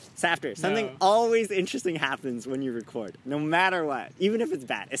Safder, something always interesting happens when you record, no matter what, even if it's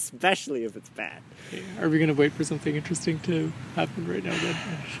bad, especially if it's bad. Okay. Are we going to wait for something interesting to happen right now then?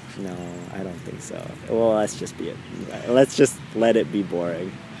 No, I don't think so. Well, let's just let it be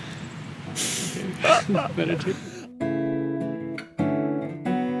boring. Okay. Meditate.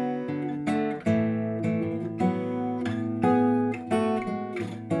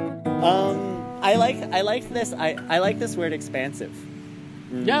 I like this word expansive.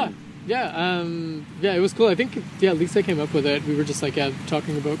 Yeah, it was cool. I think, Lisa came up with it. We were just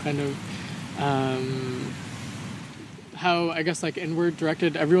talking about kind of how, I guess, inward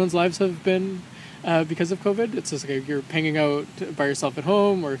directed everyone's lives have been because of COVID. It's just you're hanging out by yourself at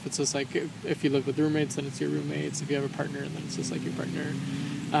home, or if it's just if you live with roommates, then it's your roommates. If you have a partner, then it's just your partner.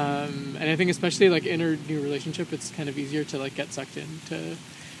 And I think especially in a new relationship, it's kind of easier to get sucked into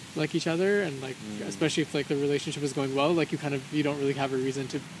each other, and especially if the relationship is going well, you don't really have a reason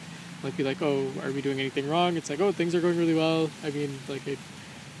to be oh, are we doing anything wrong? It's oh, things are going really well. I mean, I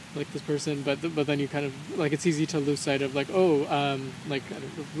like this person, but then you kind of it's easy to lose sight of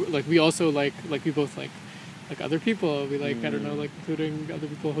we also we both like other people. We I don't know, including other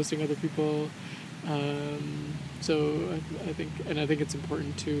people, hosting other people. So I think it's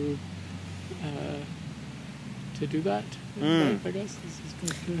important to do that in life, I guess.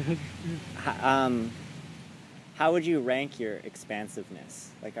 How would you rank your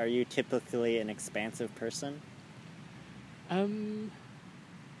expansiveness? Are you typically an expansive person?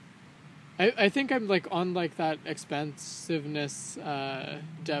 I think I'm on that expansiveness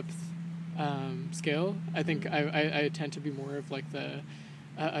depth scale. I think I tend to be more of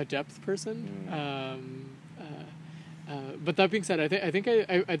a depth person. But that being said, I think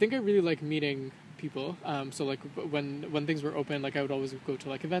I really like meeting people. So when things were open, I would always go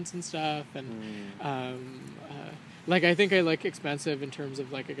to events and stuff, and I think I like expansive in terms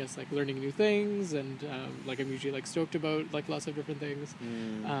of I guess learning new things, and I'm usually stoked about lots of different things.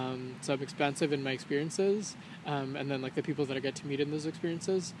 So I'm expansive in my experiences, and then the people that I get to meet in those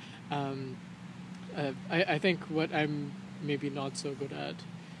experiences. I think what I'm maybe not so good at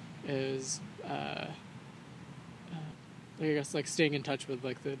is I guess staying in touch with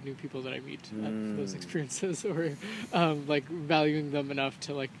the new people that I meet at those experiences, or valuing them enough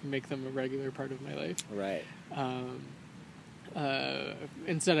to make them a regular part of my life. Right.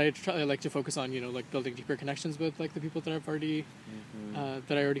 Instead, I like to focus on building deeper connections with the people that I've already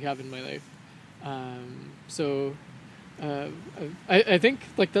that I already have in my life. So I think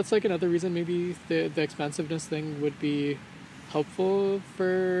that's another reason maybe the expansiveness thing would be helpful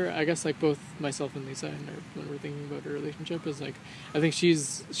for, I guess, both myself and Lisa, and when we're thinking about a relationship, is I think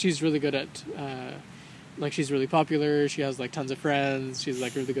she's really good at she's really popular, she has tons of friends, she's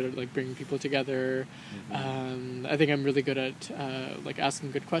really good at bringing people together. I think I'm really good at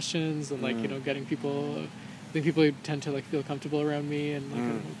asking good questions, and getting people, I think people tend to feel comfortable around me,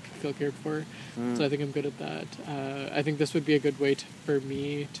 and feel cared for. So I think I'm good at that. I think this would be a good way for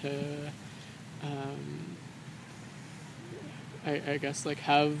me to I guess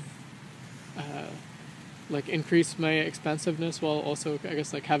have increase my expansiveness, while also I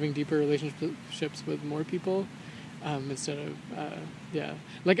guess having deeper relationships with more people, instead of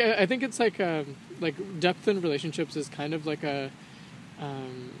I think it's depth in relationships is kind of a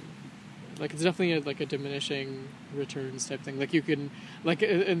it's definitely a diminishing returns type thing. You can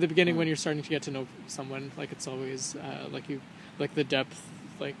in the beginning when you're starting to get to know someone, it's always you the depth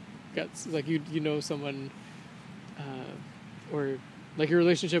gets you know someone, or your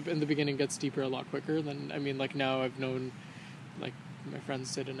relationship in the beginning gets deeper a lot quicker than, I mean, now I've known my friend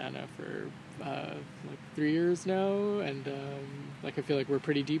Sid and Anna for 3 years now, and I feel we're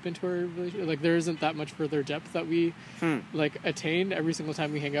pretty deep into our relationship. There isn't that much further depth that we attain every single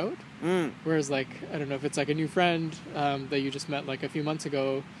time we hang out. Whereas I don't know, if it's a new friend that you just met a few months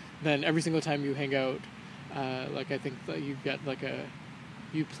ago, then every single time you hang out, I think that you get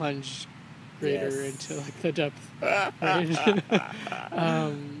you plunge greater into the depth. Right?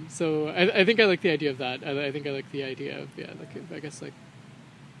 So I think I like the idea of that. I think I like the idea of I guess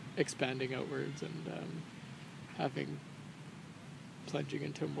expanding outwards and plunging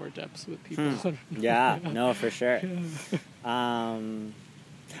into more depths with people. Yeah, no, for sure. I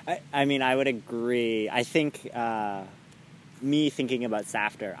mean, I would agree. I think me thinking about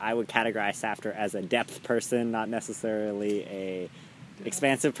Safder, I would categorize Safder as a depth person, not necessarily a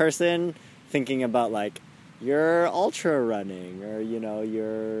expansive person. Thinking about you're ultra running, or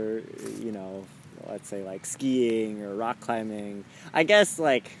you're let's say skiing or rock climbing. I guess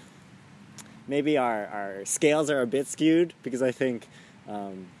maybe our scales are a bit skewed, because I think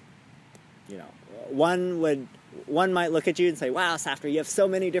one would one might look at you and say, wow, Safder, you have so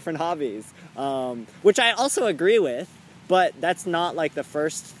many different hobbies, which I also agree with, but that's not like the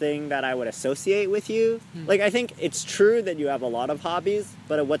first thing that I would associate with you. Like, I think it's true that you have a lot of hobbies,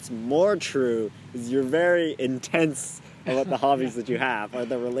 but what's more true is you're very intense about the hobbies that you have, or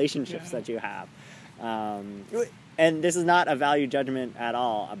the relationships that you have. And this is not a value judgment at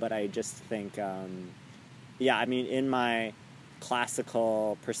all, but I just think, I mean, in my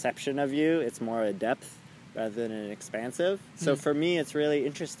classical perception of you, it's more a depth rather than an expansive. So for me, it's really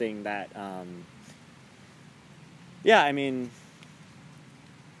interesting that, I mean,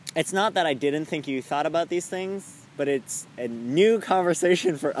 it's not that I didn't think you thought about these things, but it's a new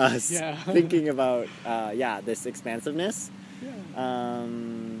conversation for us, thinking about, this expansiveness.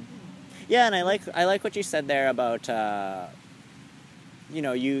 And I like what you said there about,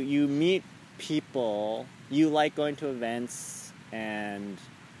 you meet people, you like going to events and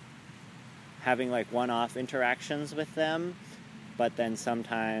having like one-off interactions with them, but then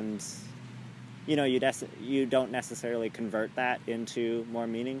sometimes, you don't necessarily convert that into more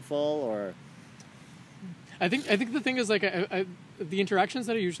meaningful, or... I think the thing is, like, I the interactions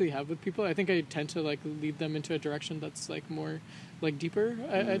that I usually have with people, I think I tend to like lead them into a direction that's like more like deeper.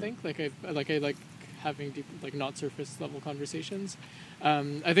 I think I like having deep, like, not surface level conversations.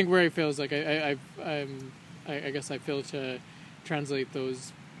 I think where I fail is like I guess I fail to translate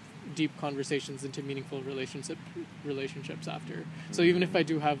those deep conversations into meaningful relationships after. So even if I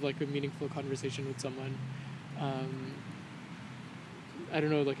do have like a meaningful conversation with someone, I don't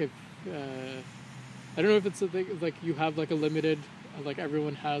know, like, if I don't know if it's like you have like a limited, like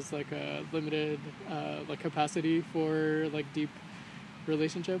everyone has like a limited like capacity for like deep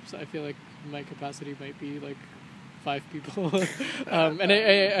relationships. I feel like my capacity might be like 5 people. And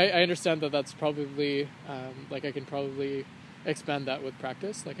I understand that that's probably like I can probably expand that with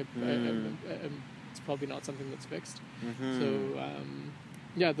practice. Like it's probably not something that's fixed. So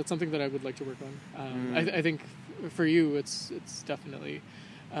that's something that I would like to work on. I think for you it's definitely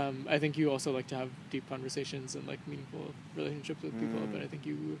I think you also like to have deep conversations and like meaningful relationships with people, but I think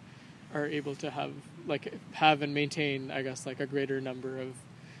you are able to have and maintain, I guess, like a greater number of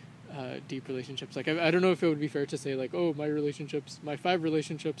deep relationships. Like I don't know if it would be fair to say like, oh, my 5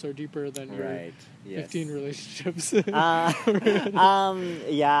 relationships are deeper than your 15 relationships. I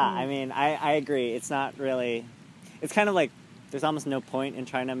mean, I agree. It's not really, it's kind of like there's almost no point in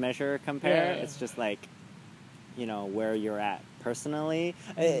trying to measure or compare. It's just like, where you're at personally.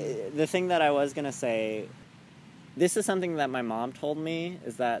 The thing that I was going to say, this is something that my mom told me,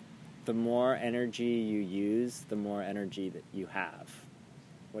 is that the more energy you use, the more energy that you have.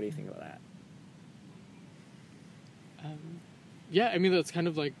 What do you think about that? I mean, that's kind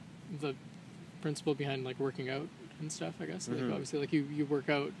of like the principle behind like working out and stuff, I guess. Like obviously, like you work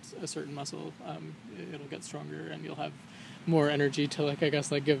out a certain muscle, it'll get stronger and you'll have more energy to like, I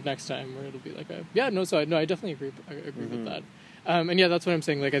guess, like give next time, or it'll be like I definitely agree with that. And that's what I'm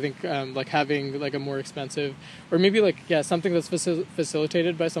saying. Like, I think, like having like a more expansive, or maybe like, something that's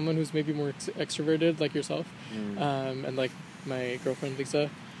facilitated by someone who's maybe more extroverted, like yourself, and like my girlfriend,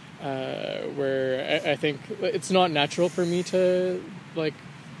 Lisa, where I think it's not natural for me to like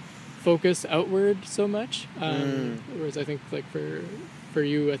focus outward so much. Whereas I think like for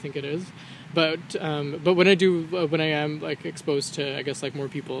you, I think it is. But when I am like exposed to, I guess, like more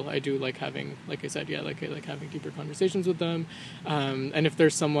people, I do like having, like I said, I like having deeper conversations with them. And if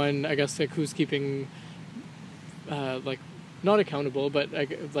there's someone, I guess, like who's keeping, like not accountable, but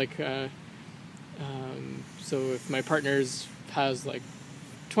so if my partner's has like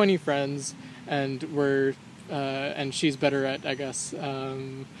 20 friends and and she's better at, I guess,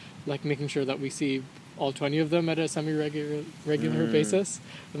 like making sure that we see all 20 of them at a regular basis,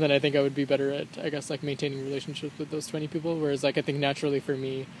 and then I think I would be better at, I guess, like maintaining relationships with those 20 people. Whereas like I think naturally for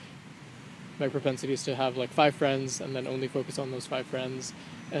me, my propensity is to have like 5 friends and then only focus on those 5 friends.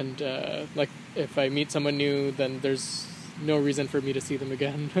 And like if I meet someone new, then there's no reason for me to see them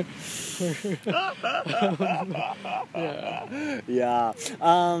again. Does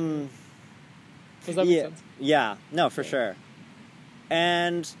that make sense? Yeah, no, for sure.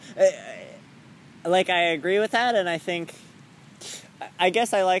 And like, I agree with that, and I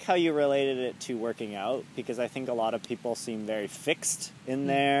guess I like how you related it to working out, because I think a lot of people seem very fixed in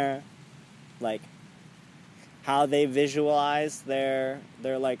their, like, how they visualize their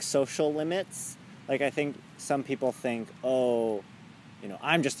like, social limits. Like, I think some people think, oh,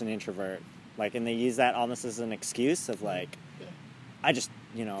 I'm just an introvert. Like, and they use that almost as an excuse of, like, I just,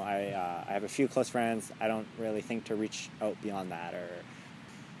 I have a few close friends. I don't really think to reach out beyond that. Or,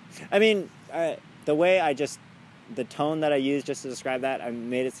 I mean, the tone that I used just to describe that, I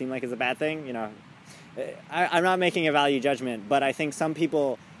made it seem like it's a bad thing. I'm not making a value judgment, but I think some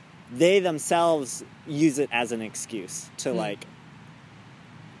people, they themselves use it as an excuse to like,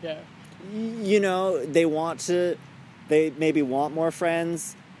 you know, they maybe want more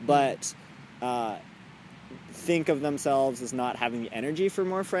friends, but think of themselves as not having the energy for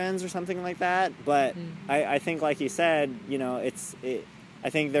more friends or something like that. But I think, like you said, you know, I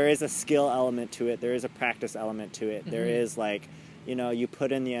think there is a skill element to it. There is a practice element to it. There is like, you know, you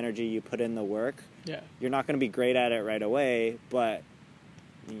put in the energy, you put in the work. Yeah. You're not going to be great at it right away, but,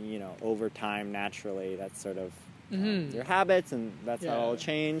 you know, over time, naturally, that's sort of your habits, and that's how it'll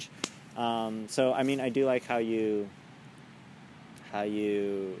change. So, I mean, I do like how you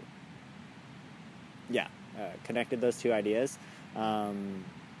connected those two ideas. I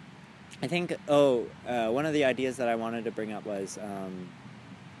think, one of the ideas that I wanted to bring up was,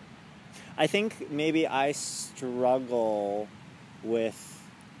 I think maybe I struggle with,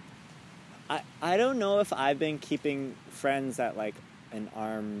 I don't know if I've been keeping friends at like an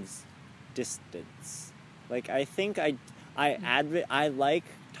arm's distance. Like, I think I like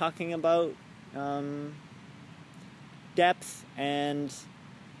talking about depth and,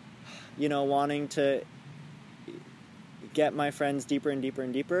 you know, wanting to get my friends deeper and deeper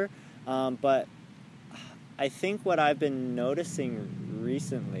and deeper. But I think what I've been noticing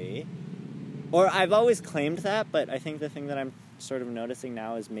recently, or I've always claimed that, but I think the thing that I'm sort of noticing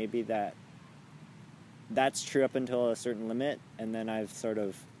now is maybe that's true up until a certain limit, and then I've sort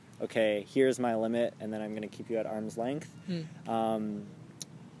of, okay, here's my limit, and then I'm going to keep you at arm's length.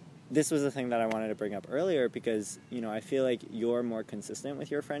 This was the thing that I wanted to bring up earlier because, you know, I feel like you're more consistent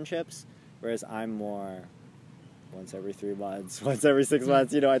with your friendships, whereas I'm more once every 3 months, once every 6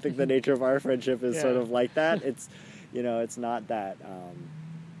 months. You know, I think the nature of our friendship is sort of like that. It's, you know, it's not that,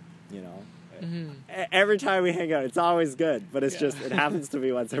 you know, every time we hang out, it's always good, but it's just, it happens to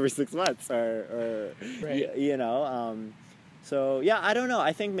be once every 6 months or you know, so yeah, I don't know.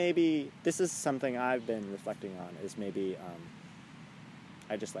 I think maybe this is something I've been reflecting on, is maybe,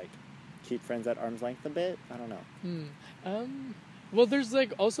 I just like keep friends at arm's length a bit. I don't know. Well, there's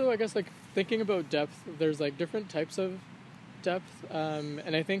like also, I guess, like thinking about depth, there's like different types of depth.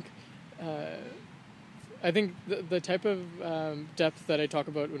 And I think the type of depth that I talk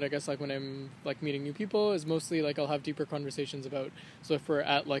about when, I guess, like when I'm like meeting new people is mostly like I'll have deeper conversations about, so if we're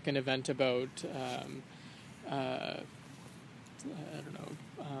at like an event about, I don't know,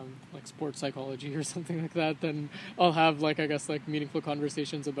 like sports psychology or something like that, then I'll have like, I guess, like meaningful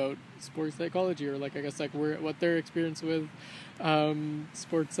conversations about sports psychology, or like, I guess, like what their experience with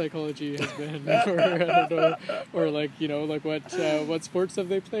sports psychology has been, or I don't know, or like, you know, like what sports have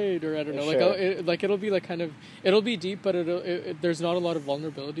they played, or I don't know, like it'll be like kind of, it'll be deep, but there's not a lot of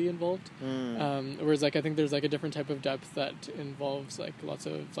vulnerability involved. Whereas like I think there's like a different type of depth that involves like lots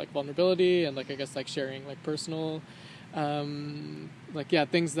of like vulnerability and like, I guess, like sharing like personal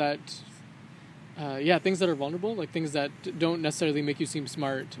things that are vulnerable, like things that don't necessarily make you seem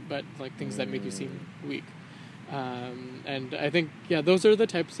smart, but like things that make you seem weak. And I think, those are the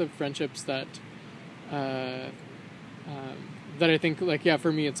types of friendships that I think, like,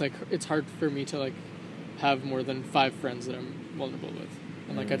 for me, it's like, it's hard for me to like have more than 5 friends that I'm vulnerable with.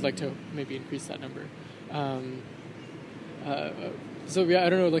 And like, I'd like to maybe increase that number. So I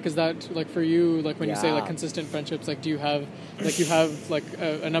don't know, like, is that like for you, like when you say like consistent friendships, like do you have like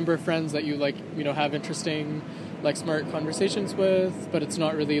a number of friends that you like, you know, have interesting, like smart conversations with, but it's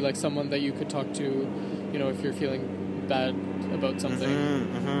not really like someone that you could talk to, you know, if you're feeling bad about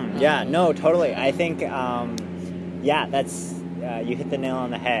something? Yeah, no, totally. I think, that's, you hit the nail on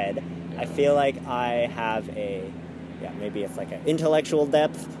the head. I feel like I have maybe it's like an intellectual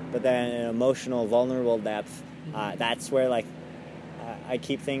depth, but then an emotional, vulnerable depth. That's where like, I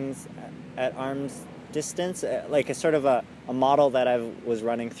keep things at arm's distance. Like a sort of a model that I was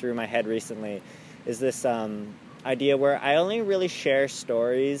running through my head recently is this idea where I only really share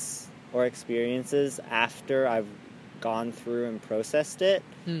stories or experiences after I've gone through and processed it.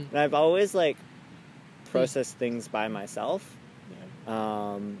 And I've always like processed things by myself.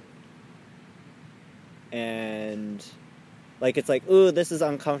 And like, it's like, ooh, this is an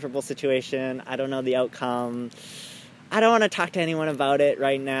uncomfortable situation. I don't know the outcome. I don't want to talk to anyone about it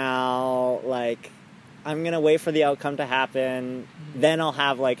right now. Like, I'm going to wait for the outcome to happen. Then I'll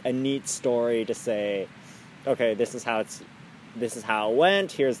have like a neat story to say, okay, this is how it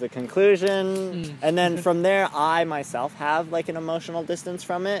went. Here's the conclusion. And then from there, I myself have like an emotional distance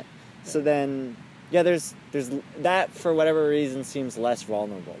from it. So then, there's that, for whatever reason, seems less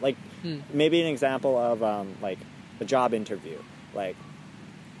vulnerable. Like maybe an example of like a job interview. Like,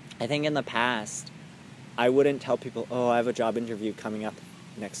 I think in the past, I wouldn't tell people, oh, I have a job interview coming up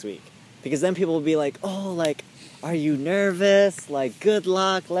next week. because then people will be like, oh, like, are you nervous? Like, good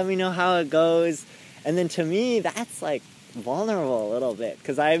luck. Let me know how it goes. And then to me, that's like vulnerable a little bit,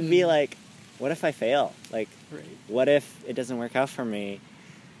 because I'd be like, what if I fail? Like, what if it doesn't work out for me?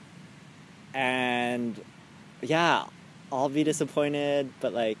 And yeah, I'll be disappointed,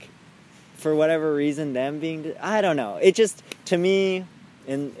 but like, for whatever reason, them being, I don't know. It just, to me,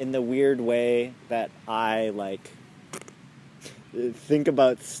 in the weird way that I like think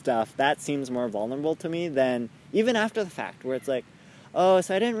about stuff, that seems more vulnerable to me than even after the fact, where it's like, oh,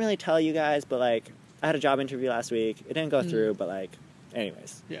 so I didn't really tell you guys, but like, I had a job interview last week. It didn't go through, but like,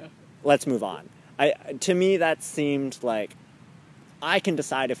 anyways, let's move on. To me, that seemed like I can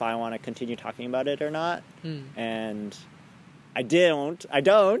decide if I want to continue talking about it or not, and I don't.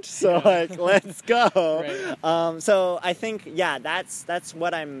 So like, let's go. So I think, that's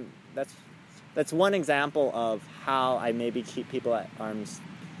what I'm. That's one example of how I maybe keep people at arm's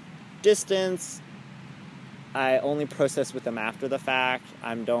distance. I only process with them after the fact.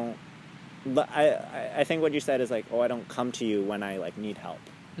 But I think what you said is like, oh, I don't come to you when I like need help.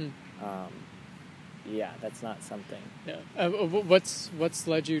 That's not something. What's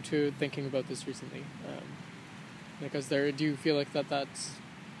led you to thinking about this recently? Because do you feel like that's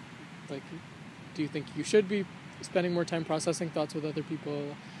like, do you think you should be spending more time processing thoughts with other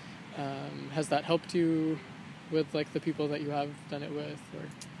people? Has that helped you with like the people that you have done it with, or?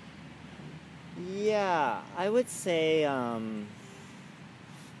 I would say.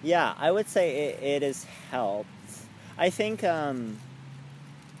 I would say it has helped. I think.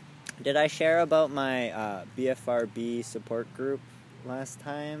 Did I share about my BFRB support group last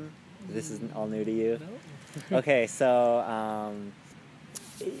time? This is all new to you. No. Okay, so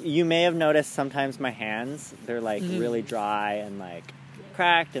you may have noticed sometimes my hands, they're like really dry and like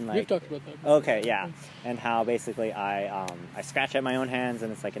cracked and like. We've talked about that before. Okay, yeah, and how basically I scratch at my own hands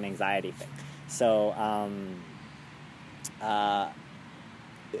and it's like an anxiety thing. So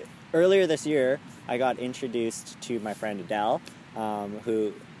earlier this year, I got introduced to my friend Adele,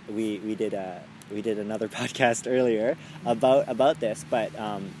 who we did another podcast earlier about this. But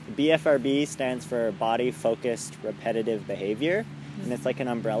BFRB stands for Body Focused Repetitive Behavior, and it's like an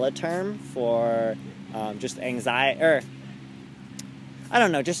umbrella term for just anxiety, or I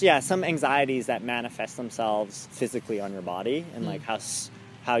don't know, just some anxieties that manifest themselves physically on your body, and like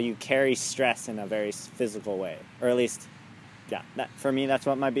how you carry stress in a very physical way, or at least. For me, that's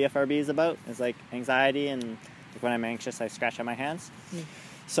what my BFRB is about. It's like anxiety, and like when I'm anxious, I scratch at my hands.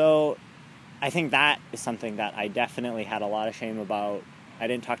 So I think that is something that I definitely had a lot of shame about. I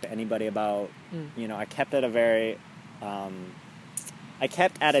didn't talk to anybody about. I kept at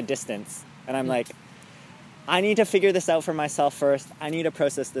a distance, and I'm like, I need to figure this out for myself first. I need to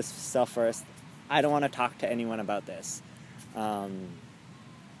process this self first. I don't want to talk to anyone about this. But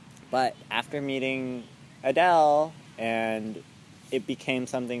after meeting Adele, and it became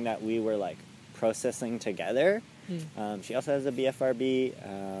something that we were like processing together. She also has a BFRB,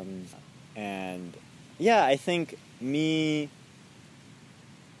 and I think me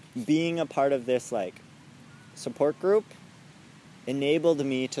being a part of this like support group enabled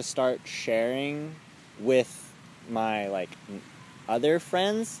me to start sharing with my like other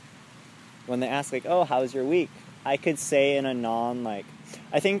friends when they ask like, oh, how's your week? I could say in a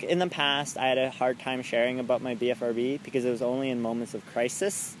I think in the past I had a hard time sharing about my BFRB because it was only in moments of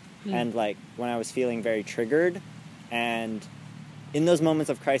crisis and like when I was feeling very triggered, and in those moments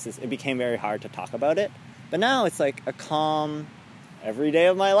of crisis it became very hard to talk about it. But now it's like a calm, every day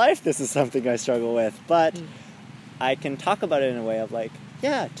of my life this is something I struggle with, but I can talk about it in a way of like,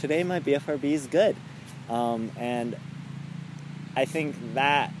 today my BFRB is good, and I think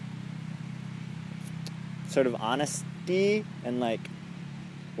that sort of honesty and like,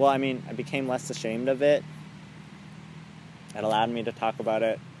 I became less ashamed of it. It allowed me to talk about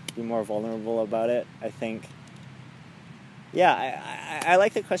it, be more vulnerable about it. I think, I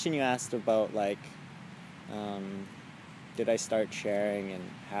like the question you asked about like, did I start sharing and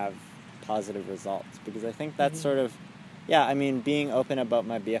have positive results? Because I think that's sort of, being open about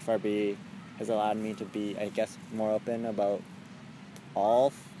my BFRB has allowed me to be, I guess, more open about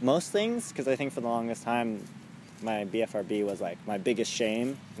most things, because I think for the longest time my BFRB was like my biggest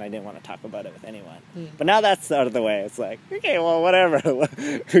shame, and I didn't want to talk about it with anyone. But now that's out of the way. It's like, okay, well, whatever.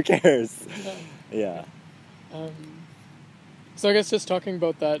 Who cares? So I guess just talking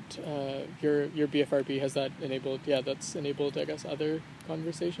about that, your BFRB, has that enabled? That's enabled, I guess, other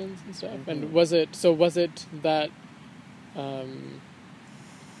conversations and stuff. And was it that?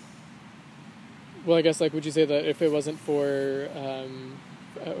 Well, I guess, like, would you say that if it wasn't for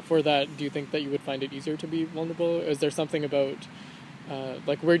that, do you think that you would find it easier to be vulnerable? Is there something about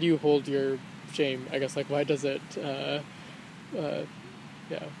like, where do you hold your shame? I guess, like, why does it,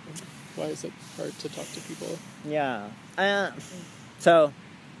 why is it hard to talk to people? Yeah. So,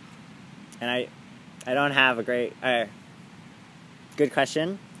 and I don't have a great, good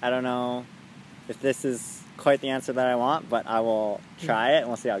question. I don't know if this is quite the answer that I want, but I will try it and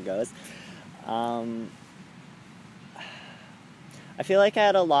we'll see how it goes. I feel like I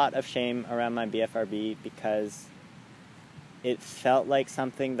had a lot of shame around my BFRB because it felt like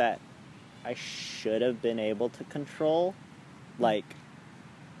something that I should have been able to control. Like,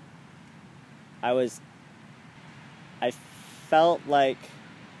 I felt like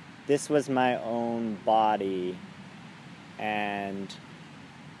this was my own body, and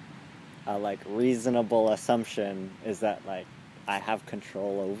a, like, reasonable assumption is that, like, I have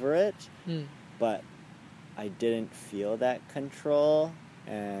control over it, but I didn't feel that control,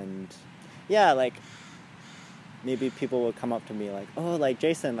 and, yeah, like, maybe people would come up to me like, oh, like,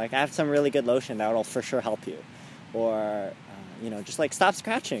 Jason, like, I have some really good lotion that will for sure help you, or, just, like, stop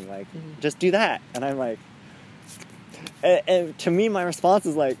scratching, like, just do that, and I'm like, and to me, my response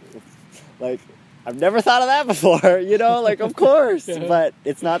is like, I've never thought of that before, like, of course, but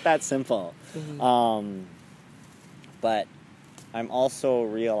it's not that simple. But I'm also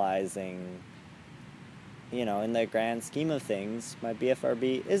realizing, in the grand scheme of things, my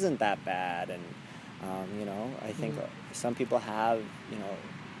BFRB isn't that bad, and, I think some people have,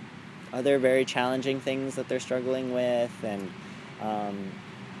 other very challenging things that they're struggling with, and,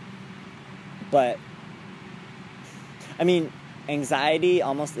 but, I mean, anxiety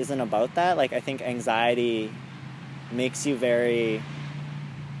almost isn't about that. Like, I think anxiety makes you very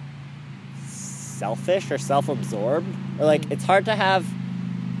selfish or self-absorbed, or, like, it's hard to have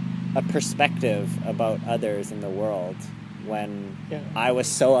a perspective about others in the world when I was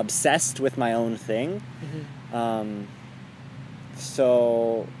so obsessed with my own thing.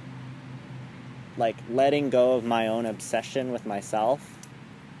 So, like, letting go of my own obsession with myself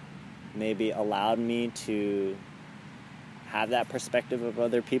maybe allowed me to have that perspective of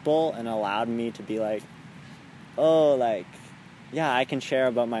other people, and allowed me to be like, oh, like, yeah, I can share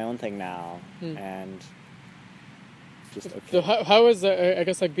about my own thing now, and just okay. So how is that, I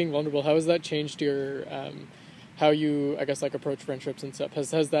guess, like, being vulnerable, how has that changed your, how you, I guess, like, approach friendships and stuff?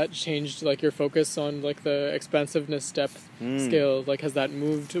 Has that changed, like, your focus on, like, the expansiveness depth scale? Like, has that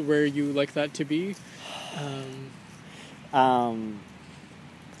moved to where you like that to be?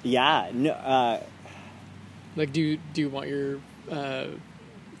 Yeah, no, like, do you want your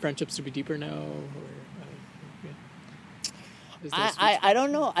friendships to be deeper now, or I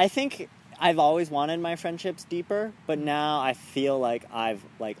don't know. I think I've always wanted my friendships deeper, but now I feel like I've,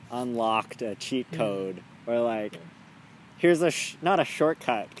 like, unlocked a cheat code, or, like, here's not a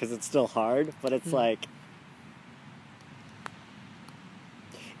shortcut, because it's still hard, but it's like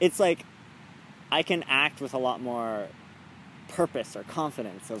I can act with a lot more purpose or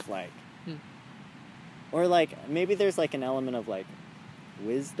confidence of, like, or, like, maybe there's, like, an element of, like,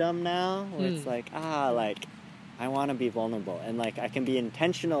 wisdom now, where it's like, like, I want to be vulnerable, and, like, I can be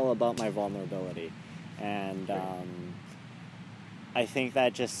intentional about my vulnerability, and I think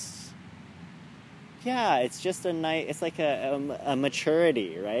that just, it's just it's like a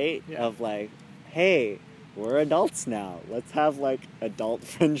maturity, right? Of, like, hey, we're adults now, let's have, like, adult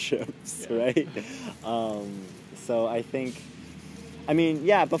friendships, right? So I think, I mean,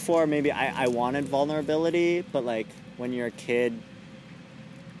 before maybe I wanted vulnerability, but, like, when you're a kid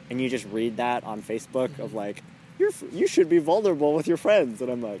and you just read that on Facebook of, like, you should be vulnerable with your friends, and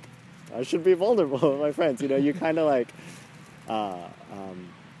I'm like, I should be vulnerable with my friends, you kind of, like,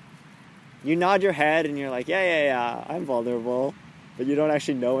 you nod your head and you're like, yeah, I'm vulnerable, but you don't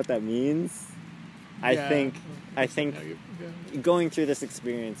actually know what that means. I think going through this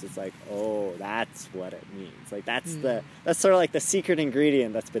experience, it's like, oh, that's what it means. Like, that's sort of like the secret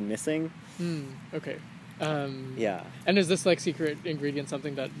ingredient that's been missing. Okay. And is this, like, secret ingredient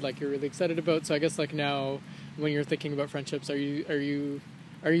something that, like, you're really excited about? So I guess, like, now when you're thinking about friendships, are you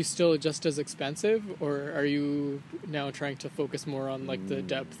still just as expansive, or are you now trying to focus more on, like, the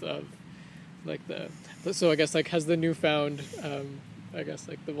depth of, like, so I guess, like, has the newfound, I guess,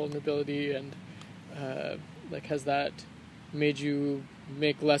 like, the vulnerability and, like, has that made you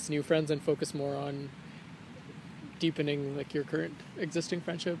make less new friends and focus more on deepening, like, your current existing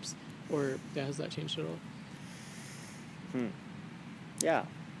friendships, or has that changed at all? Yeah,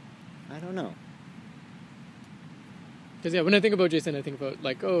 I don't know. Because, when I think about Jason, I think about,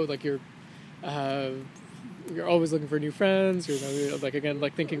 like, oh, like, you're always looking for new friends, you're, like, again,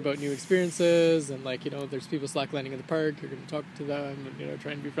 like, thinking about new experiences, and, like, there's people slacklining in the park, you're going to talk to them, and,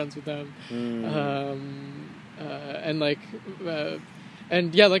 try and be friends with them. And, like,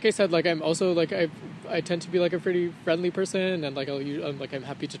 And yeah, like I said, like I'm also like I tend to be like a pretty friendly person, and like I'm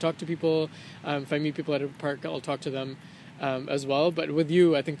happy to talk to people. If I meet people at a park, I'll talk to them as well. But with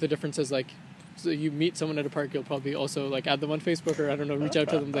you, I think the difference is like, so you meet someone at a park, you'll probably also like add them on Facebook, or I don't know, reach out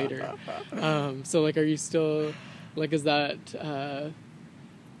to them later. So like, are you still like, is that?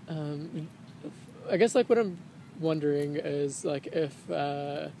 I guess like what I'm wondering is like if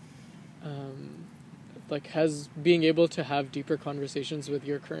like has being able to have deeper conversations with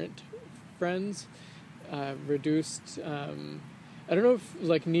your current friends reduced I don't know if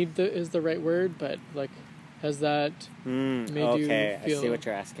like is the right word, but like has that made you feel, I see what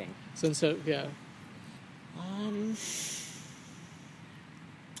you're asking. Yeah.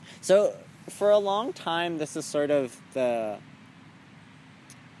 So for a long time, this is sort of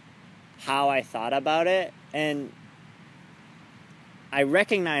how I thought about it, and I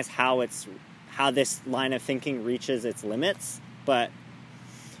recognize how this line of thinking reaches its limits, but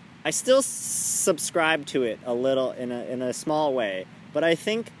I still subscribe to it a little in a small way. But I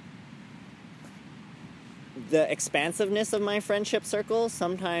think the expansiveness of my friendship circle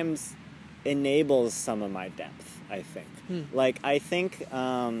sometimes enables some of my depth, I think. Like, I think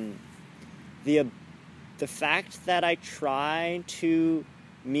the fact that I try to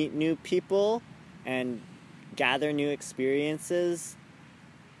meet new people and gather new experiences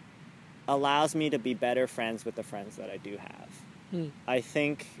allows me to be better friends with the friends that I do have. I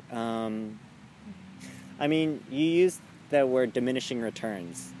think, I mean, you used the word diminishing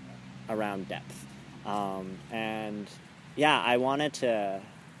returns around depth. And yeah, I wanted to,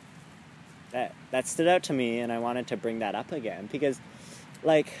 that stood out to me, and I wanted to bring that up again because,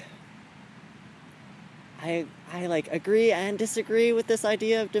 like, I like agree and disagree with this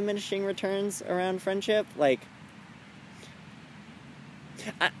idea of diminishing returns around friendship. Like,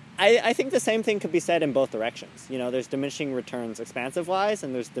 I think the same thing could be said in both directions. You know, there's diminishing returns expansive-wise,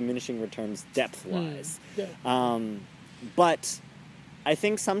 and there's diminishing returns depth-wise. But I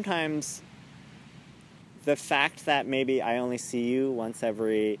think sometimes the fact that maybe I only see you once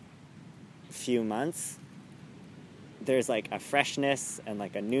every few months, there's like a freshness and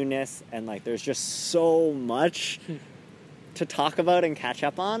like a newness, and like there's just so much to talk about and catch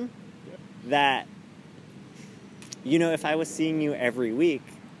up on that, you know, if I was seeing you every week,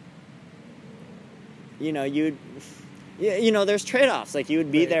 you know, there's trade-offs. Like, you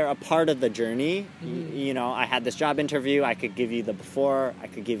would be there a part of the journey. You know, I had this job interview. I could give you the before. I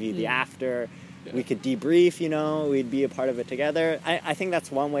could give you the after. Yeah. We could debrief, you know. We'd be a part of it together. I think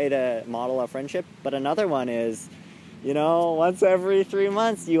that's one way to model a friendship. But another one is, you know, once every 3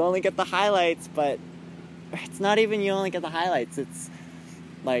 months, you only get the highlights. But it's not even you only get the highlights. It's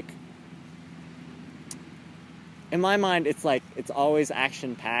like, in my mind, it's like it's always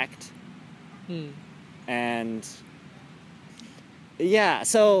action-packed. And yeah,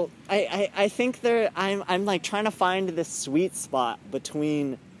 so I think I'm like trying to find this sweet spot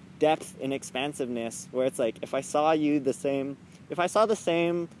between depth and expansiveness, where it's like if I saw the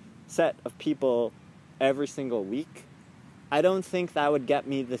same set of people every single week, I don't think that would get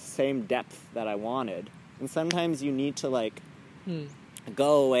me the same depth that I wanted. And sometimes you need to like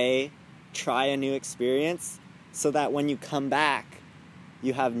go away, try a new experience, so that when you come back,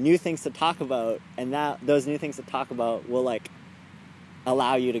 you have new things to talk about, and those new things to talk about will like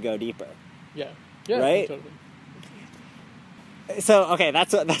allow you to go deeper. Yeah, right. Totally. So okay,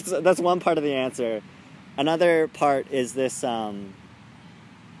 that's one part of the answer. Another part is this. I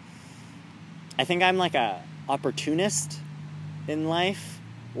think I'm like a opportunist in life,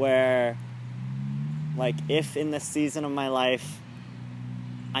 where like if in this season of my life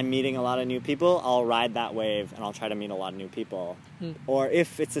I'm meeting a lot of new people, I'll ride that wave and I'll try to meet a lot of new people. Or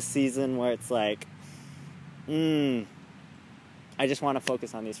if it's a season where it's like, I just want to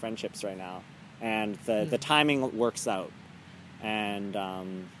focus on these friendships right now, and the timing works out, and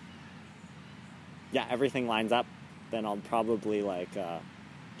everything lines up, then I'll probably like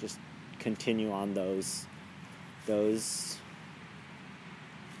just continue on those things.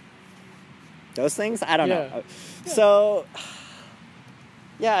 I don't know. So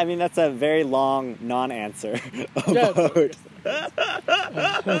yeah, I mean, that's a very long non-answer about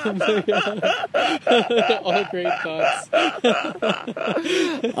all great thoughts.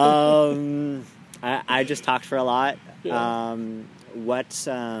 I just talked for a lot. I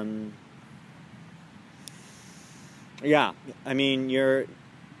mean, you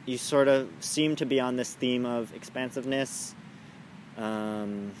sort of seem to be on this theme of expansiveness.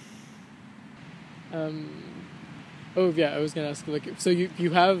 Oh yeah, I was gonna ask, like, so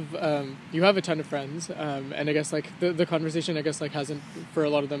you have a ton of friends, and I guess like the conversation, I guess, like hasn't, for a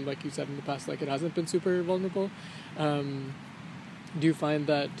lot of them, like you said in the past, like it hasn't been super vulnerable. do you find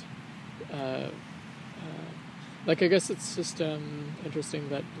that, like, I guess it's just interesting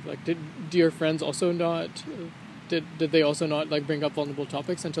that, like, do your friends also not, did they also not, like, bring up vulnerable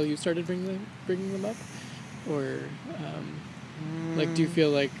topics until you started bringing them up? Or, like, do you feel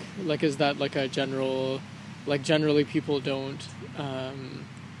like, is that, like, a general, like, generally people don't, and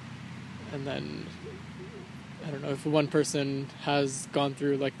then, I don't know, if one person has gone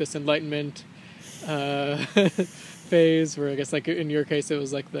through, like, this enlightenment phase, where I guess, like, in your case, it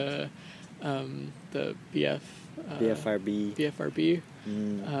was, like, the BFRB.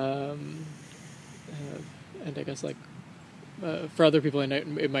 And I guess, like, for other people,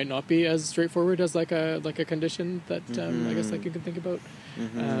 it might not be as straightforward as, like a condition that I guess, like, you can think about.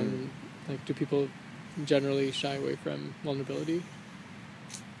 Like, do people generally shy away from vulnerability?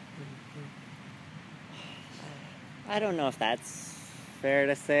 I don't know if that's fair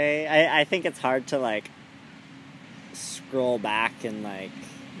to say. I think it's hard to, like, scroll back and, like,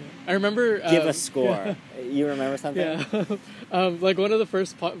 I remember give a score. Yeah. You remember something? Yeah. Like, one of the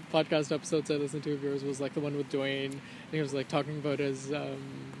first podcast episodes I listened to of yours was, like, the one with Dwayne. And he was, like, talking about his, I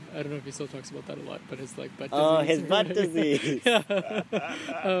don't know if he still talks about that a lot, but his, like, butt disease. Oh, his butt disease. Yeah.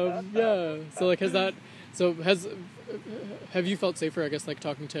 Yeah. So, like, have you felt safer, I guess, like,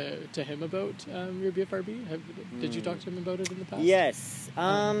 talking to him about your BFRB? Did you talk to him about it in the past? Yes.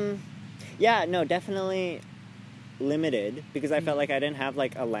 Yeah, no, definitely limited, because I felt like I didn't have,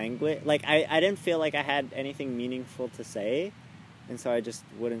 like, a language. Like, I didn't feel like I had anything meaningful to say, and so I just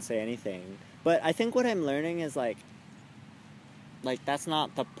wouldn't say anything. But I think what I'm learning is, like, that's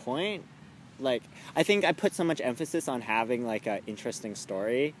not the point. Like, I think I put so much emphasis on having, like, a interesting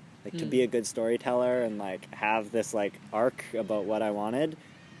story, like, to be a good storyteller and, like, have this, like, arc about what I wanted.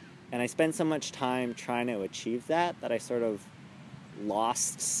 And I spent so much time trying to achieve that I sort of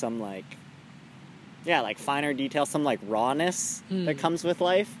lost some, like, like, finer detail, some, like, rawness that comes with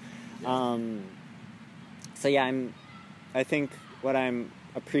life. Yeah. So yeah, I think what I'm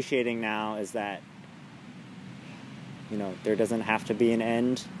appreciating now is that, you know, there doesn't have to be an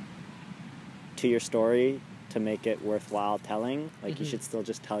end to your story to make it worthwhile telling. Like, you should still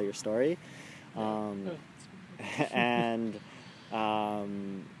just tell your story. And,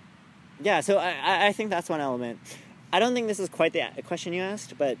 yeah, so I think that's one element. I don't think this is quite the question you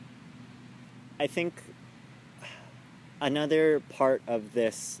asked, but I think another part of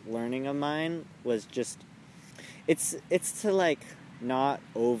this learning of mine was just, it's to, like, not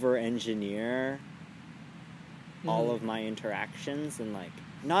over-engineer all of my interactions, and, like,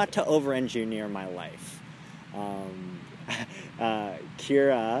 not to over-engineer my life.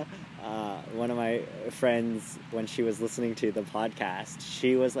 Kira, one of my friends, when she was listening to the podcast,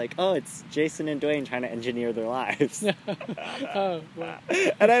 she was like, "Oh, it's Jason and Dwayne trying to engineer their lives." Oh, wow.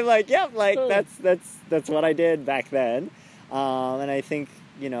 And I'm like, "Yep, like, that's what I did back then." And I think,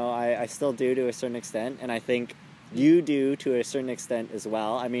 you know, I still do to a certain extent, and I think you do to a certain extent as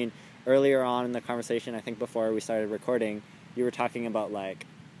well. I mean, earlier on in the conversation, I think before we started recording, you were talking about, like,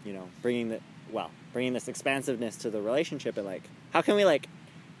 you know, bringing this expansiveness to the relationship, and, like, how can we, like,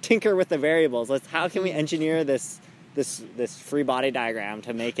 tinker with the variables? How can we engineer this free body diagram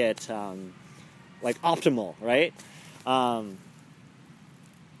to make it like, optimal, right?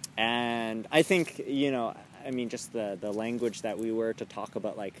 And I think, you know, I mean, just the language that we were to talk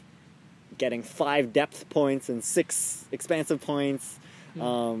about, like, getting 5 depth points and 6 expansive points.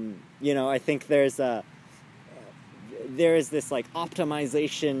 You know, I think there is this, like,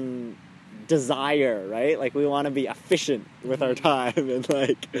 optimization desire, right? Like, we want to be efficient with our time and,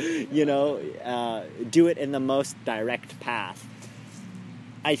 like, you know, do it in the most direct path.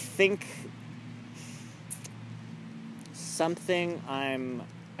 I think something I'm,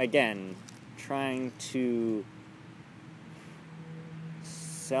 again, trying to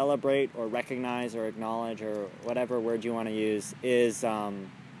celebrate or recognize or acknowledge, or whatever word you want to use, is,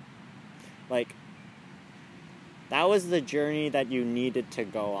 like, that was the journey that you needed to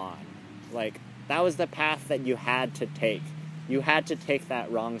go on. Like, that was the path that you had to take. You had to take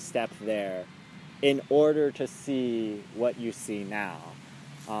that wrong step there in order to see what you see now.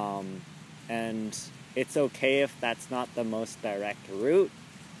 And it's okay if that's not the most direct route.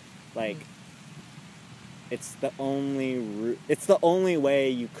 Like, it's the only way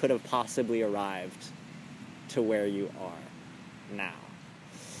you could have possibly arrived to where you are now.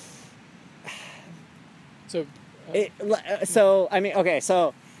 So, I mean, okay,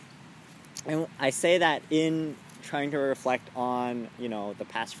 so I say that in trying to reflect on, you know, the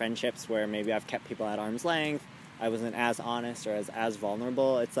past friendships where maybe I've kept people at arm's length, I wasn't as honest or as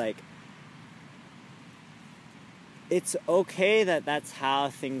vulnerable. It's like, it's okay that that's how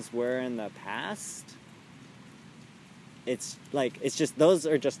things were in the past, it's like, it's just, those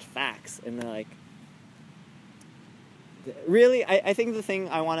are just facts. And they're like, really, I think the thing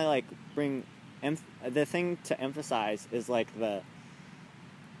I want to like the thing to emphasize is like the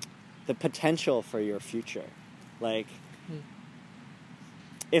potential for your future. Like,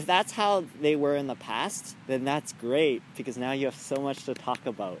 if that's how they were in the past, then that's great, because now you have so much to talk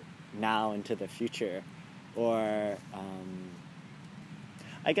about now into the future. Or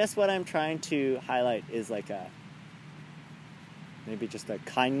I guess what I'm trying to highlight is like maybe just a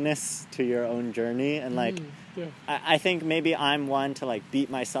kindness to your own journey. And like, I think maybe I'm one to like beat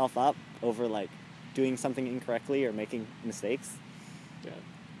myself up over like doing something incorrectly or making mistakes. Yeah.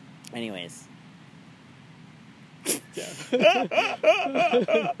 Anyways. Yeah.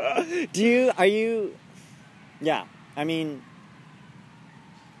 Yeah, I mean,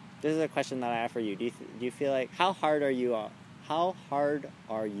 this is a question that I have for you. Do you feel like, how hard are you on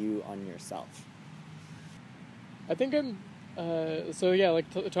yourself? I think I'm, so yeah, like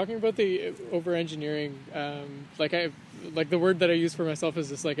talking about the over-engineering, like the word that I use for myself is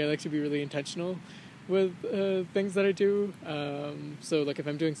just like, I like to be really intentional with things that I do. So like if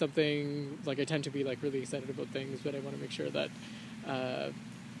I'm doing something, like I tend to be like really excited about things, but I want to make sure that,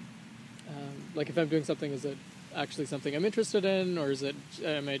 like if I'm doing something, is it actually something I'm interested in, or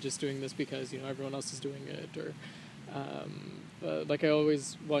am I just doing this because, everyone else is doing it, or like I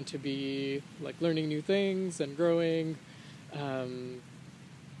always want to be like learning new things and growing. I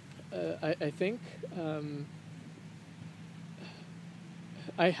think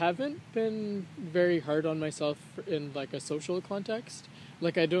I haven't been very hard on myself in like a social context.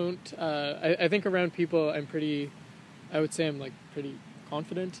 Like I don't, I think around people I would say I'm like pretty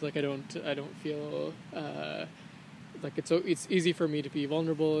confident. Like I don't feel, like it's easy for me to be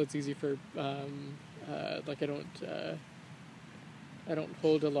vulnerable. It's easy for, like I don't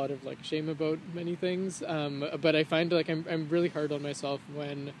hold a lot of like shame about many things. But I find like I'm really hard on myself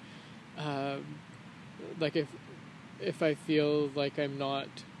when, like if I feel like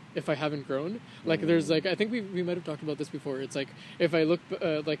if I haven't grown, like there's like, I think we might have talked about this before. It's like, if I look,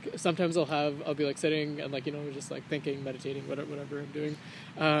 like sometimes I'll be like sitting and like, just like thinking, meditating, whatever I'm doing.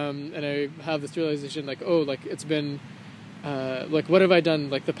 And I have this realization like, oh, like it's been, like what have I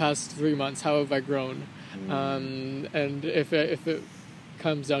done like the past 3 months? How have I grown? And if it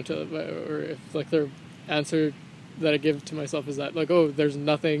comes down to, or if like the answer that I give to myself is that like, oh, there's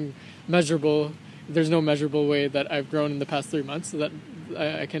nothing measurable. There's no measurable way that I've grown in the past 3 months. So that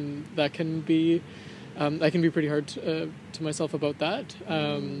I can be pretty hard to myself about that.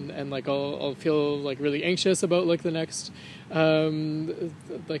 And like I'll feel like really anxious about like the next,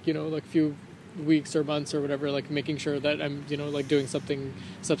 like, like few weeks or months or whatever, like making sure that I'm, like doing something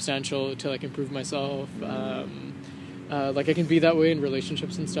substantial to like improve myself. Like I can be that way in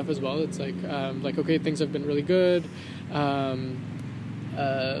relationships and stuff as well. It's like, okay, things have been really good.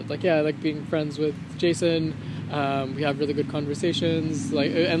 Like, yeah, I like being friends with Jason. We have really good conversations.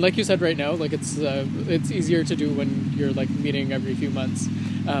 Like, and like you said right now, like it's easier to do when you're like meeting every few months.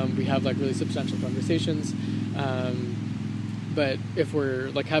 We have like really substantial conversations. But if we're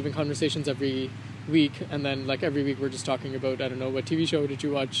like having conversations every week, and then like every week we're just talking about, I don't know, what TV show did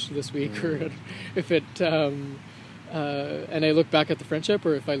you watch this week, or if it, and I look back at the friendship,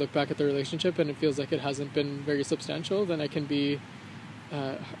 or if I look back at the relationship and it feels like it hasn't been very substantial, then I can be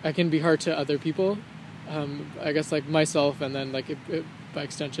hard to other people. I guess like myself, and then like by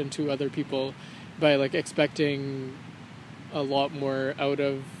extension to other people, by like expecting a lot more out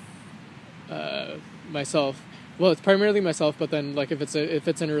of myself. Well, it's primarily myself, but then like if it's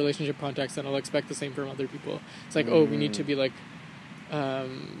in a relationship context, then I'll expect the same from other people. It's like, oh, we need to be like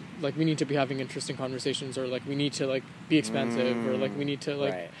we need to be having interesting conversations, or like we need to like be expansive, or like we need to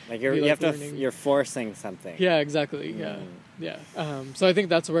like, right. Like you're forcing something. Yeah, exactly. Yeah. So I think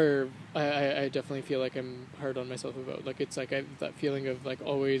that's where I definitely feel like I'm hard on myself about, like it's like that feeling of like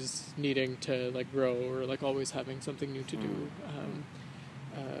always needing to like grow, or like always having something new to do.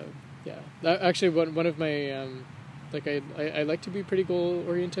 Yeah. Actually, one of my like I like to be pretty goal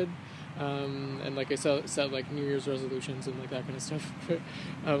oriented. And like I set like New Year's resolutions and like that kind of stuff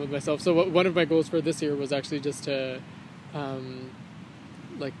with myself. So one of my goals for this year was actually just to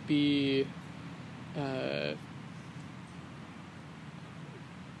like be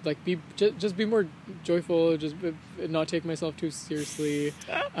just be more joyful, just not take myself too seriously,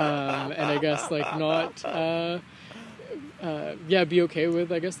 and I guess like not be okay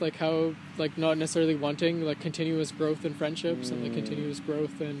with, I guess, like how like not necessarily wanting like continuous growth in friendships and like continuous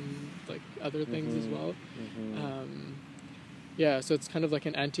growth in like other things as well. Yeah, so it's kind of like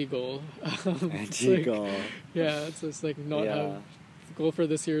an anti-goal. Anti-goal. It's just like not have, the goal for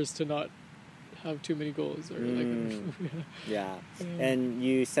this year is to not have too many goals or Yeah. And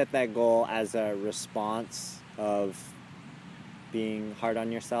you set that goal as a response of being hard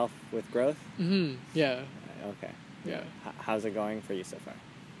on yourself with growth? Yeah. Okay. Yeah. How's it going for you so far?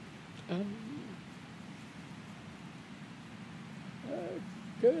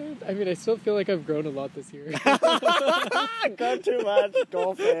 Good. I mean, I still feel like I've grown a lot this year. Got too much.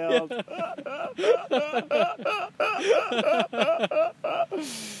 Goal failed. I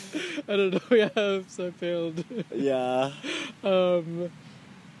don't know. Yeah, so I failed. Yeah.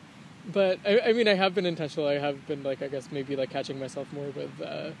 But I mean, I have been intentional. I have been like, I guess maybe like catching myself more with.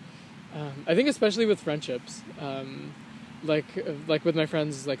 I think especially with friendships. Like with my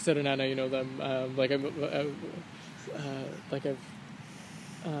friends, like Sid and Anna, you know them. Like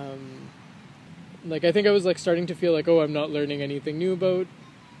I think I was like starting to feel like, oh, I'm not learning anything new about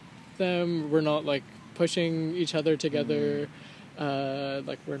them. We're not like pushing each other together.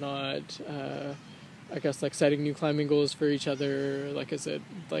 Like we're not, I guess like setting new climbing goals for each other. Like, is it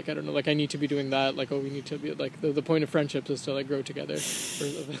like, I don't know, like I need to be doing that. Like, oh, we need to be like, the point of friendships is to like grow together.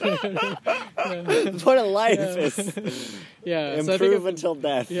 The point of life is improve until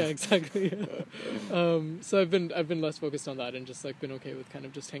death. Yeah, exactly. Yeah. So I've been less focused on that and just like been okay with kind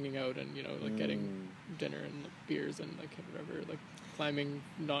of just hanging out and, you know, like getting dinner and like, beers and like whatever, like climbing,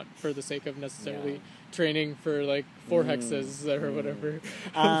 not for the sake of necessarily training for like 4 hexes or whatever.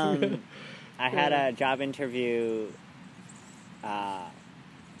 I had a job interview,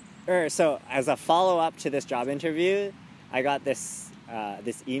 so as a follow-up to this job interview, I got this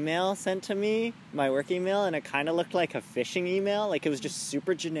email sent to me, my work email, and it kind of looked like a phishing email. Like, it was just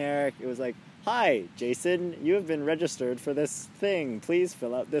super generic. It was like, "Hi, Jason, you have been registered for this thing. Please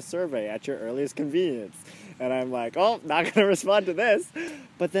fill out this survey at your earliest convenience." And I'm like, "Oh, not going to respond to this."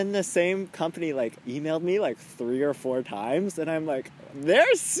 But then the same company, like, emailed me, like, 3 or 4 times, and I'm like,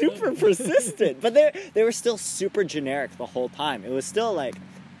 they're super persistent. But they were still super generic the whole time. It was still, like,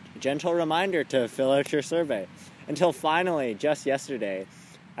 a gentle reminder to fill out your survey. Until finally, just yesterday,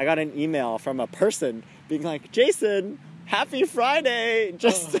 I got an email from a person being like, "Jason, happy Friday!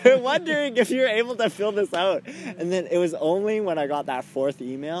 Just wondering if you're able to fill this out." And then it was only when I got that 4th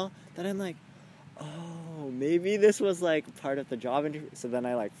email that I'm like, oh, maybe this was like part of the job interview. So then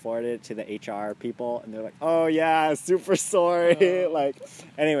I like forwarded it to the HR people, and they're like, "Oh yeah, super sorry." Like,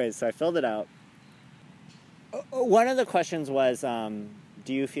 anyways, so I filled it out. One of the questions was,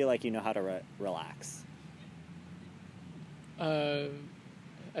 do you feel like you know how to relax? I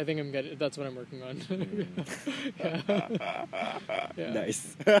think I'm good. That's what I'm working on. Yeah.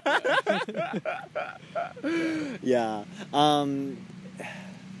 Nice. Yeah.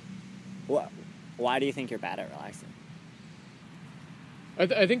 Why do you think you're bad at relaxing?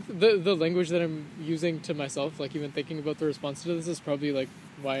 I think the language that I'm using to myself, like even thinking about the response to this, is probably like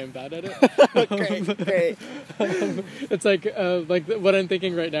why I'm bad at it. Great. It's like what I'm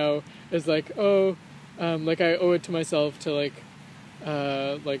thinking right now is like, like I owe it to myself to like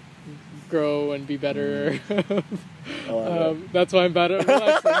grow and be better. That's why I'm bad at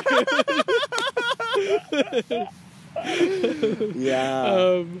relaxing.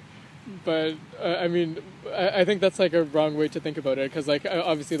 Yeah. But I mean, I think that's like a wrong way to think about it, because like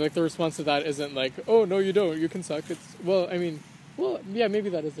obviously like the response to that isn't like, "Oh no, you don't, you can suck." It's yeah, maybe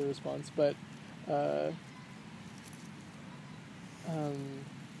that is the response, but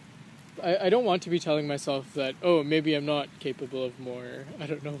I don't want to be telling myself that, oh, maybe I'm not capable of more. I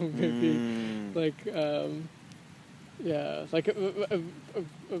don't know, maybe like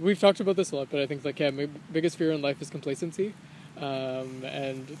we've talked about this a lot, but I think like my biggest fear in life is complacency.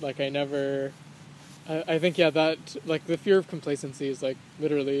 And like I think that like the fear of complacency is like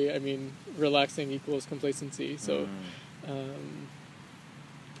literally, I mean, relaxing equals complacency. So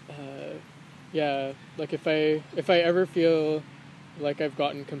like if I ever feel like I've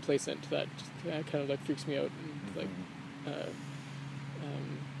gotten complacent, that kind of like freaks me out and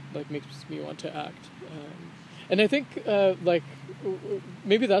like makes me want to act. And I think like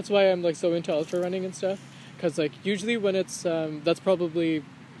maybe that's why I'm like so into ultra running and stuff. Because like usually when it's that's probably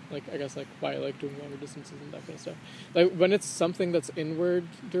like I guess like why I like doing longer distances and that kind of stuff. Like when it's something that's inward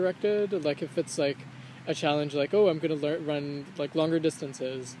directed, like if it's like a challenge, like, oh, I'm gonna run like longer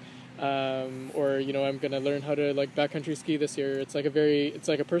distances, or you know, I'm gonna learn how to like backcountry ski this year. It's like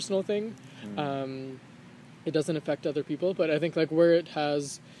a personal thing. It doesn't affect other people, but I think like where it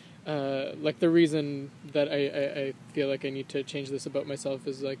has. Like the reason that I feel like I need to change this about myself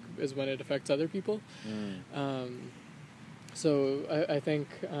is when it affects other people. So I think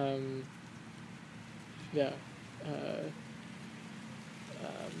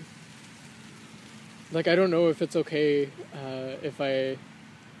like I don't know if it's okay if I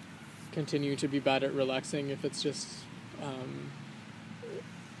continue to be bad at relaxing if it's just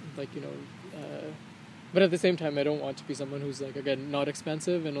like, you know, but at the same time, I don't want to be someone who's, like, again, not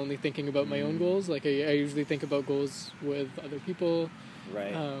expensive and only thinking about my own goals. Like, I usually think about goals with other people.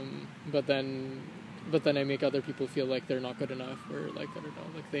 Right. But then I make other people feel like they're not good enough, or, like, I don't know,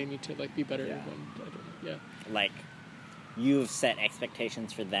 like, they need to, like, be better. Yeah. When, I don't know, yeah. Like, you've set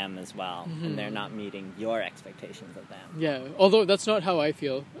expectations for them as well, and they're not meeting your expectations of them. Yeah, although that's not how I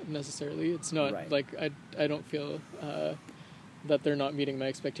feel necessarily. It's not Right. like I don't feel that they're not meeting my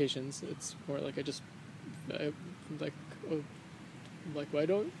expectations. It's more like like, oh, like, why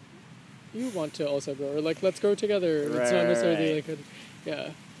don't you want to also grow, or like, let's grow together. Right, it's not necessarily right.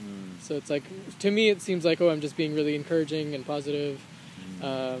 like so it's like, to me it seems like, oh, I'm just being really encouraging and positive,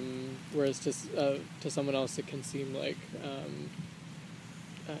 whereas to someone else it can seem like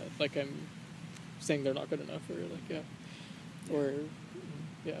I'm saying they're not good enough, or like or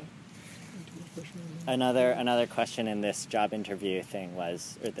Another question in this job interview thing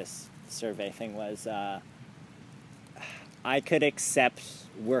was, or this survey thing was, I could accept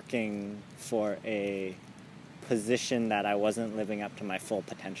working for a position that I wasn't living up to my full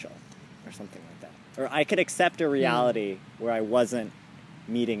potential, or something like that. Or I could accept a reality where I wasn't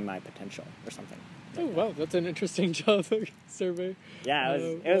meeting my potential, or something. Oh, wow, that's an interesting job survey. Yeah,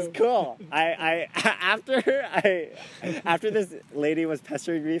 it was cool. After this lady was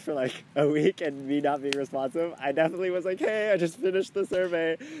pestering me for like a week and me not being responsive, I definitely was like, hey, I just finished the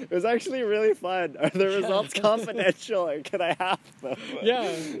survey. It was actually really fun. Are the results confidential, or can I have them? Yeah.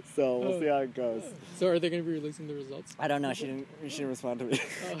 So we'll see how it goes. So are they going to be releasing the results? I don't know. She didn't respond to me.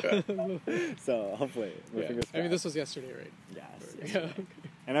 So hopefully, fingers crossed. I mean, this was yesterday, right? Yes. Yeah. Okay.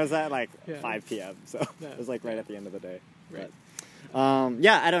 And it was at like 5 p.m. So it was like right at the end of the day. Right. But,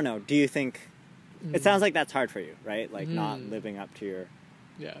 I don't know. Do you think it sounds like that's hard for you, right? Like not living up to your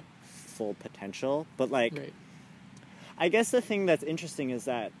full potential, but like I guess the thing that's interesting is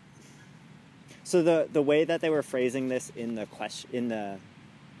that so the way that they were phrasing this in the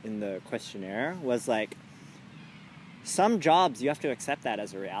questionnaire was like, some jobs you have to accept that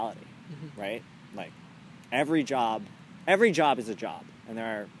as a reality, right? Like every job is a job, and there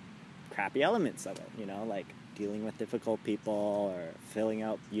are crappy elements of it, you know, like dealing with difficult people or filling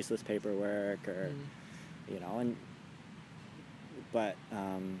out useless paperwork, or you know, but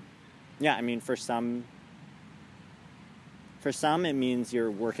I mean, for some it means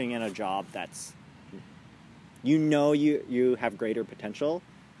you're working in a job that's, you know, you have greater potential,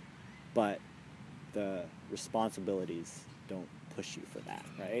 but the responsibilities don't push you for that,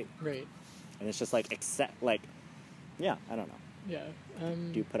 right? Right. And it's just like, I don't know. Yeah.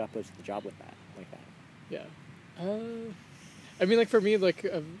 Do you put up with the job with that, like that? Yeah. I mean, like, for me, like,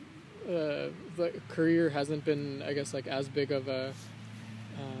 the career hasn't been, I guess, like, as big of a,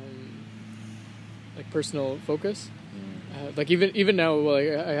 like, personal focus. Like, even now, like,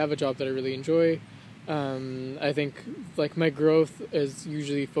 I have a job that I really enjoy. I think, like, my growth is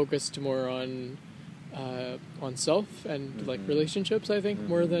usually focused more on self and, like, relationships, I think,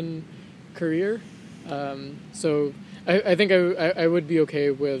 more than career. So I think I would be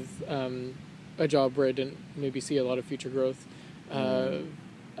okay with a job where I didn't maybe see a lot of future growth,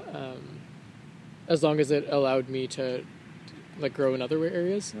 as long as it allowed me to, like, grow in other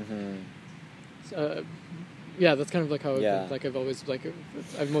areas. That's kind of like how like I've always, like,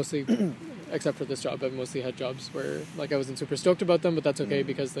 I've mostly except for this job, I've mostly had jobs where, like, I wasn't super stoked about them, but that's okay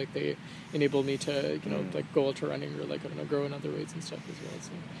because, like, they enable me to, you know, like, go ultra running, or, like, I don't know, grow in other ways and stuff as well.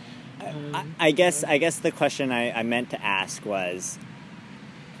 So I guess the question I meant to ask was,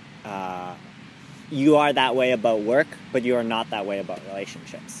 you are that way about work, but you are not that way about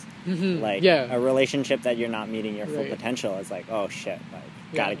relationships. Like, a relationship that you're not meeting your full potential is like, oh shit, like,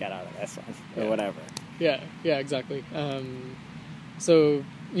 gotta get out of this one, or whatever. Yeah, exactly. So,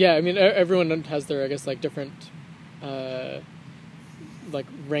 I mean, everyone has their, I guess, like, different, like,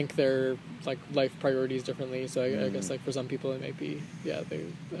 rank their, like, life priorities differently. So I guess, like, for some people it might be,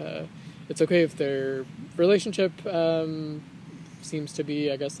 it's okay if their relationship seems to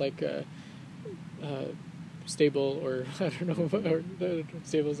be, I guess, like, stable, or I don't know, or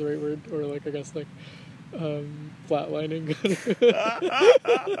stable is the right word, or, like, I guess, like, flatlining.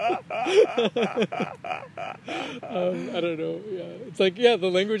 I don't know. Yeah, it's like, the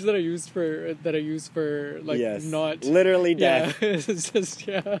language that I use for like, not literally death. It's just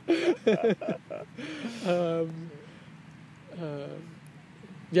I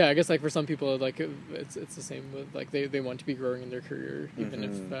guess, like, for some people, like, it's the same with, like, they want to be growing in their career, even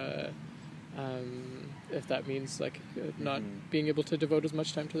if if that means like not Mm-hmm. being able to devote as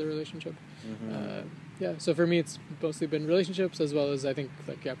much time to the relationship. Mm-hmm. Yeah, so for me it's mostly been relationships, as well as I think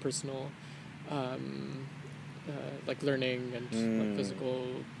like personal like learning and like physical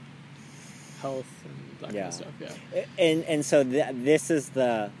health and that kind of stuff. And so this is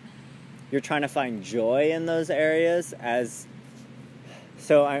you're trying to find joy in those areas.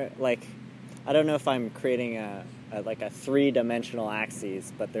 So I don't know if I'm creating a 3-dimensional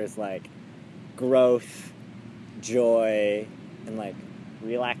axis, but there's like growth, joy, and like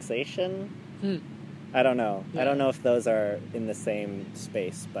relaxation. I don't know. I don't know if those are in the same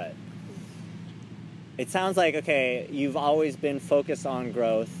space, but it sounds like, okay, you've always been focused on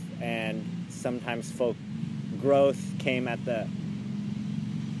growth, and sometimes growth came at the...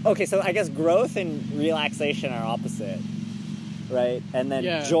 Okay, so I guess growth and relaxation are opposite, right? And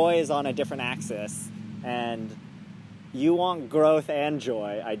then joy is on a different axis, and you want growth and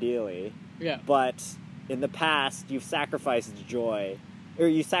joy, ideally. Yeah. But in the past, you've sacrificed joy, or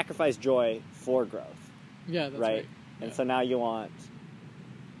you sacrificed joy for growth. Yeah, that's right. And so now you want...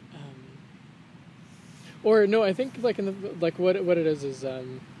 Or no, I think like what it is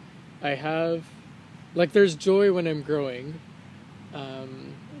I have like there's joy when I'm growing,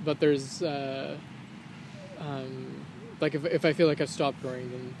 but there's like if I feel like I've stopped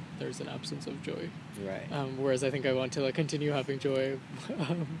growing, then there's an absence of joy. Right. Whereas I think I want to like continue having joy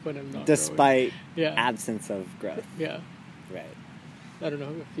when I'm not despite growing. absence of growth. Yeah. Right. I don't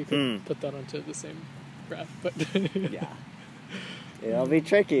know if you could put that onto the same graph, but yeah, it'll be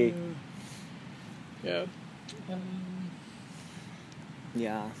tricky. Yeah.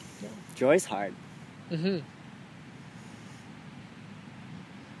 Yeah. Joy's hard. Mm-hmm.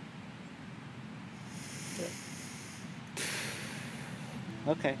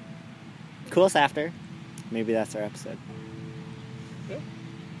 Yeah. Okay. Cool, Safder. Maybe that's our episode. Yeah.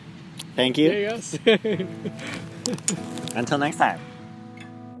 Thank you. Yeah, yes. Until next time.